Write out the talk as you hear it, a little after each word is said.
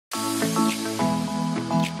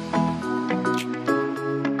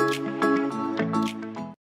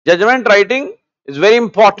Judgment writing is very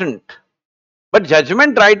important. But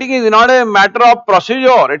judgment writing is not a matter of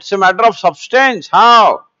procedure, it's a matter of substance.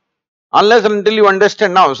 How? Unless and until you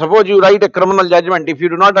understand. Now, suppose you write a criminal judgment, if you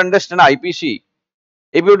do not understand IPC,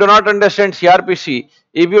 if you do not understand CRPC,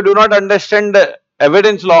 if you do not understand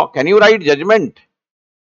evidence law, can you write judgment?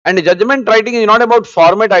 And judgment writing is not about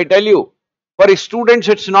format, I tell you. For students,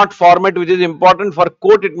 it's not format which is important. For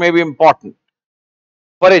court, it may be important.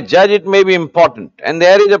 For a judge, it may be important. And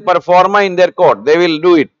there is a performer in their court. They will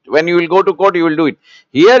do it. When you will go to court, you will do it.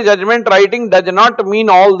 Here, judgment writing does not mean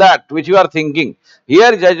all that which you are thinking.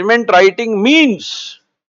 Here, judgment writing means,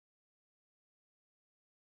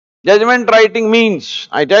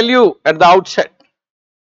 I tell you at the outset,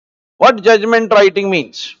 what judgment writing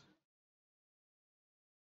means.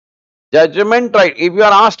 Judgment writing, if you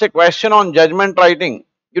are asked a question on judgment writing,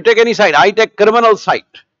 you take any side. I take criminal side.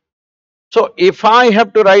 So, if I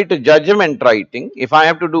have to write a judgment writing, if I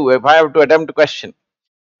have to attempt a question,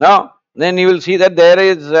 now, then you will see that there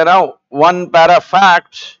is now one para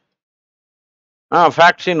facts,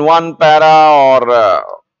 facts in one para or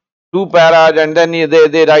two paras, and then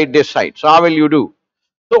they write this side. So, how will you do?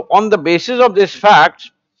 So, on the basis of these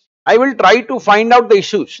facts, I will try to find out the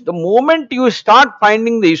issues. The moment you start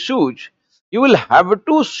finding the issues, you will have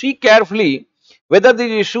to see carefully whether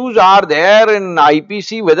these issues are there in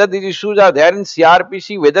IPC, whether these issues are there in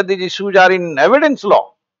CRPC, whether these issues are in evidence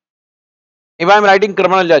law, if I am writing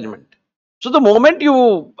criminal judgment. So, the moment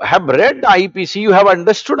you have read IPC, you have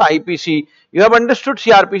understood IPC, you have understood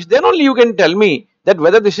CRPC, then only you can tell me that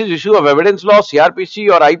whether this is issue of evidence law, CRPC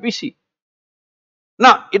or IPC.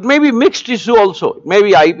 Now, it may be mixed issue also, it may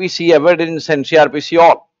be IPC, evidence and CRPC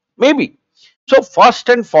all, maybe. So, first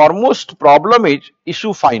and foremost problem is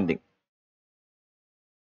issue finding.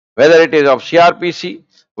 Whether it is of CRPC,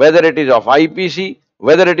 whether it is of IPC,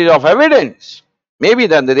 whether it is of evidence. Maybe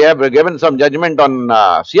then they have given some judgment on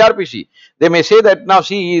CRPC. They may say that now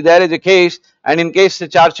see there is a case, and in case the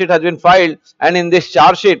charge sheet has been filed, and in this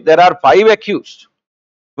charge sheet there are 5 accused.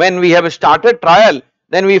 When we have started trial,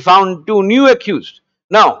 then we found 2 new accused.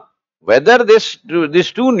 Now, whether these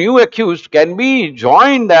 2 new accused can be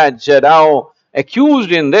joined as now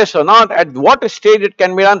accused in this or not, at what stage it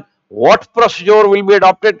can be done, what procedure will be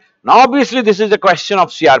adopted. Now, obviously, this is a question of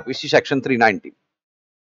CRPC section 390.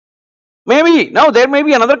 Maybe, now there may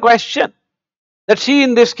be another question that see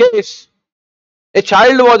in this case, a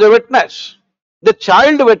child was a witness. The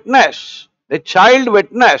child witness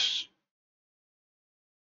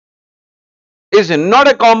is not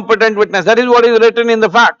a competent witness. That is what is written in the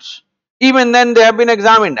facts. Even then they have been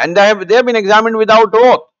examined, and they have been examined without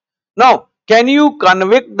oath. Now, can you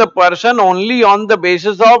convict the person only on the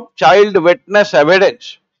basis of child witness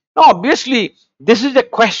evidence? Now, obviously, this is a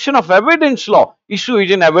question of evidence law. Issue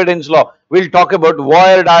is in evidence law. We'll talk about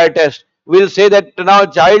voir dire test. We'll say that now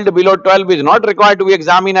child below 12 is not required to be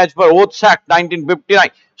examined as per Oaths Act 1959.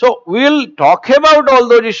 So, we'll talk about all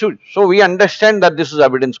those issues. So, we understand that this is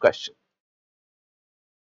evidence question.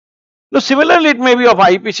 Now, similarly, it may be of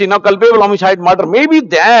IPC. Now, culpable homicide murder may be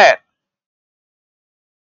there.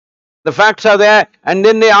 The facts are there, and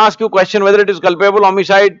then they ask you question whether it is culpable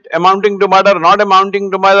homicide amounting to murder, not amounting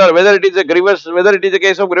to murder, whether it is a grievous, whether it is a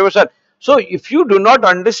case of grievous hurt. So, if you do not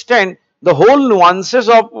understand the whole nuances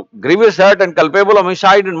of grievous hurt and culpable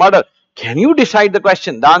homicide and murder, can you decide the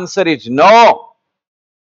question? The answer is no.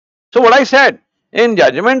 So, what I said, in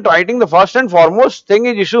judgment writing, the first and foremost thing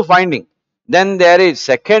is issue finding. Then there is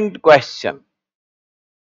second question,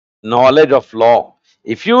 knowledge of law.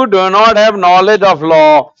 If you do not have knowledge of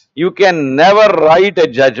law, you can never write a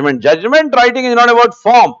judgment. Judgment writing is not about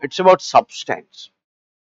form, it's about substance.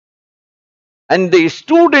 And the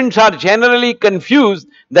students are generally confused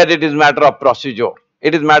that it is matter of procedure.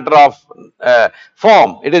 It is matter of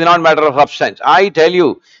form. It is not matter of substance. I tell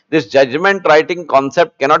you, this judgment writing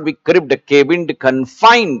concept cannot be cribbed, cabined,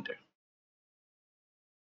 confined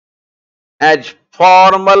as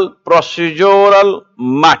formal procedural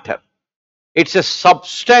matter. It's a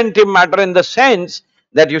substantive matter in the sense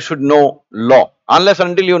that you should know law. Unless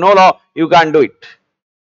until you know law, you can't do it.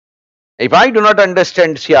 If I do not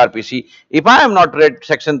understand CRPC, if I have not read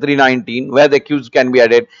section 319 where the accused can be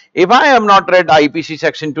added, if I have not read IPC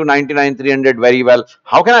section 299, 300 very well,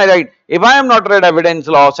 how can I write? If I have not read evidence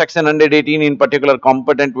law, section 118 in particular,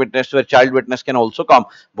 competent witness where child witness can also come,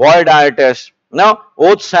 voir dire test. Now,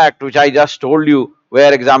 Oaths Act, which I just told you,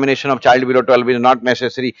 where examination of child below 12 is not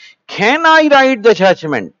necessary. Can I write the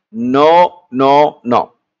judgment? No, no,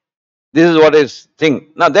 no. This is what is thing.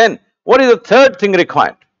 Now then, what is the third thing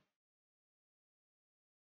required?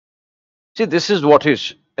 See, this is what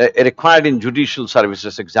is required in judicial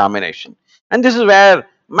services examination. And this is where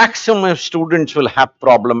maximum students will have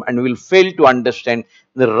problem and will fail to understand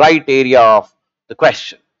the right area of the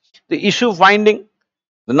question. The issue finding,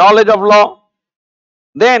 the knowledge of law.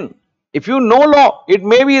 Then if you know law, it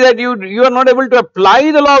may be that you are not able to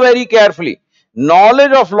apply the law very carefully.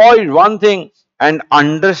 Knowledge of law is one thing and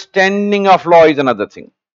understanding of law is another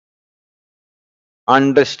thing.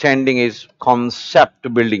 Understanding is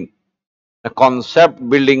concept building. The concept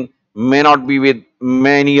building may not be with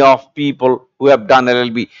many of people who have done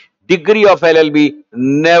LLB. Degree of LLB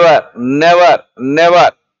never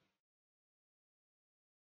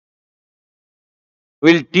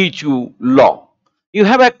will teach you law. You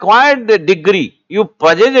have acquired the degree, you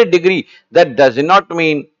possess a degree, that does not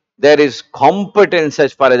mean there is competence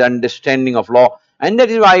as far as understanding of law. And that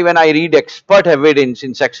is why when I read expert evidence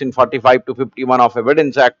in section 45 to 51 of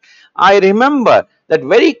Evidence Act, I remember that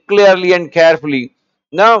very clearly and carefully.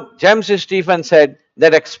 Now, James Stephen said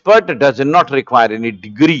that expert does not require any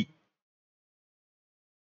degree.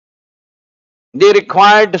 They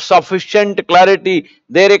required sufficient clarity,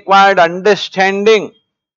 they required understanding.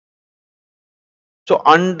 So,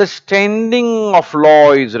 understanding of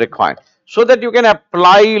law is required so that you can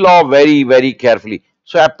apply law very carefully.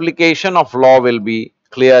 So, application of law will be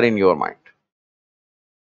clear in your mind.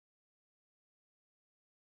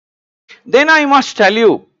 Then I must tell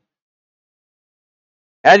you,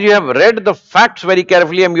 as you have read the facts very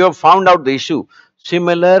carefully and you have found out the issue,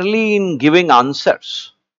 similarly in giving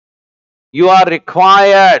answers, you are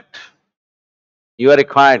required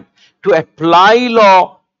to apply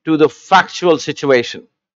law to the factual situation,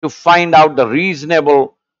 to find out the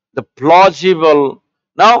reasonable, the plausible,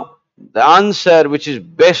 now the answer which is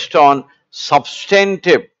based on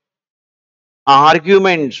substantive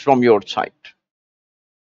arguments from your side.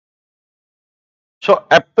 So,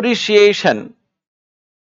 appreciation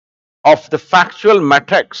of the factual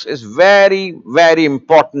matrix is very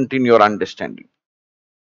important in your understanding.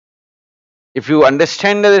 If you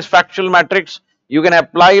understand this factual matrix, you can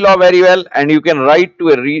apply law very well and you can reach to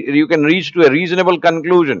a reasonable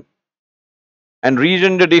conclusion and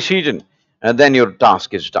reasoned decision, and then your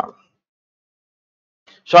task is done.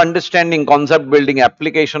 So, understanding, concept building,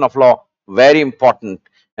 application of law, very important.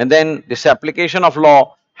 And then this application of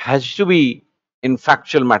law has to be in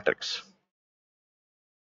factual matrix.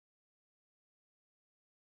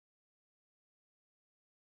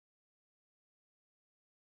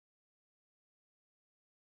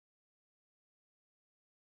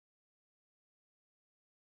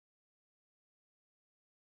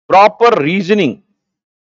 Proper reasoning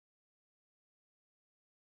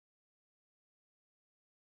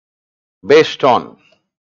based on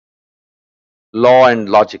law and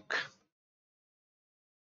logic.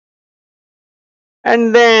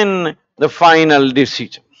 And then the final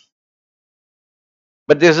decision.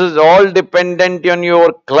 But this is all dependent on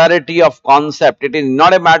your clarity of concept. It is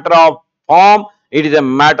not a matter of form, it is a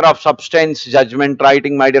matter of substance, judgment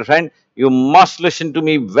writing, my dear friend. You must listen to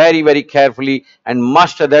me very carefully and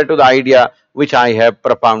must adhere to the idea which I have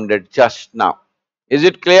propounded just now. Is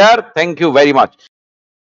it clear? Thank you very much.